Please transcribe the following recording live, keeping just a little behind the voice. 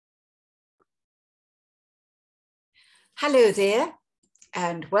Hello there,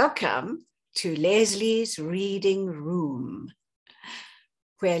 and welcome to Lesley's Reading Room,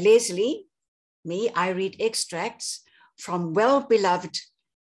 where Lesley, I read extracts from well-beloved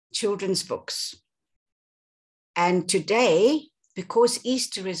children's books. And today, because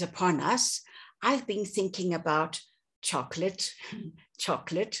Easter is upon us, I've been thinking about chocolate,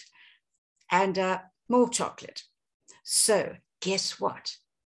 and more chocolate. So guess what?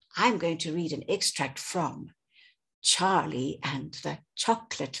 I'm going to read an extract from Charlie and the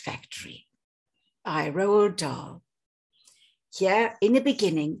Chocolate Factory by Road Dahl. Here in the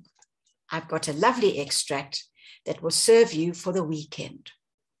beginning, I've got a lovely extract that will serve you for the weekend.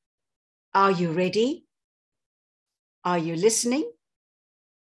 Are you ready? Are you listening?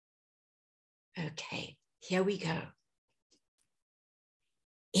 Okay, here we go.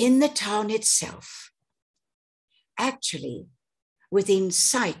 In the town itself, actually within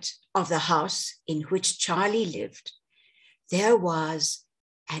sight of the house in which Charlie lived, there was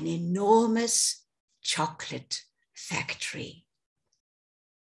an enormous chocolate factory.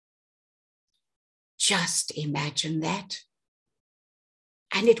 Just imagine that.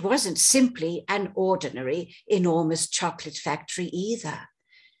 And it wasn't simply an ordinary, enormous chocolate factory either.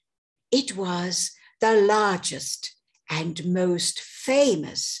 It was the largest and most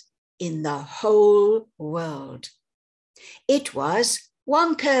famous in the whole world. It was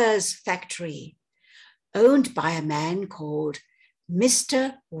Wonka's factory, owned by a man called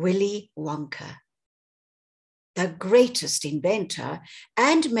Mr. Willy Wonka, the greatest inventor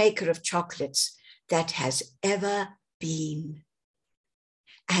and maker of chocolates that has ever been.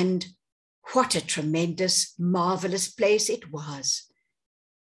 And what a tremendous, marvelous place it was.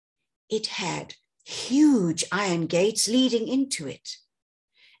 It had huge iron gates leading into it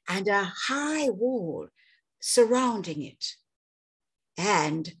and a high wall surrounding it,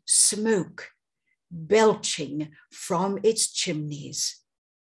 and smoke belching from its chimneys,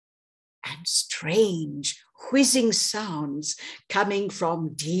 and strange whizzing sounds coming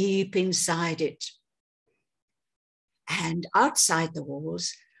from deep inside it. And outside the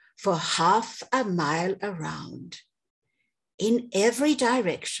walls, for half a mile around, in every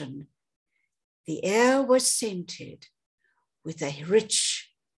direction, the air was scented with a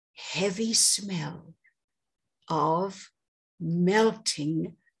rich, heavy smell of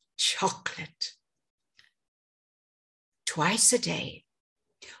melting chocolate. Twice a day,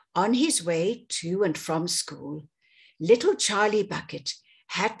 on his way to and from school, little Charlie Bucket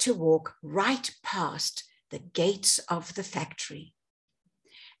had to walk right past the gates of the factory.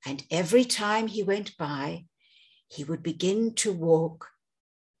 And every time he went by, he would begin to walk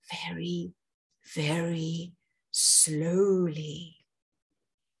very, very slowly.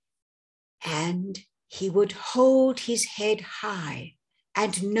 And he would hold his head high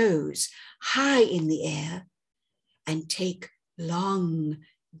and nose high in the air and take long,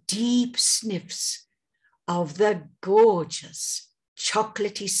 deep sniffs of the gorgeous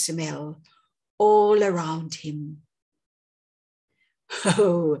chocolatey smell all around him.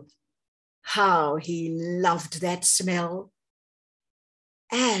 Oh, how he loved that smell.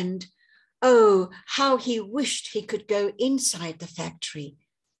 And oh, how he wished he could go inside the factory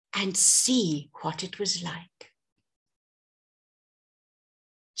and see what it was like.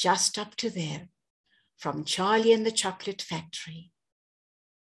 Just up to there, from Charlie and the Chocolate Factory.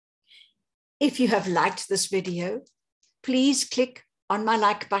 If you have liked this video, please click on my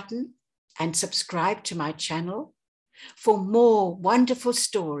like button and subscribe to my channel for more wonderful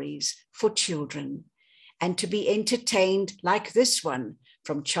stories for children and to be entertained like this one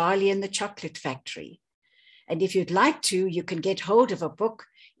from Charlie and the Chocolate Factory. And if you'd like to, you can get hold of a book,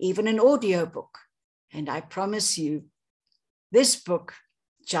 even an audio book. And I promise you, this book,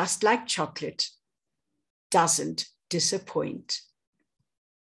 just like chocolate, doesn't disappoint.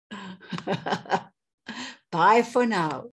 Bye for now.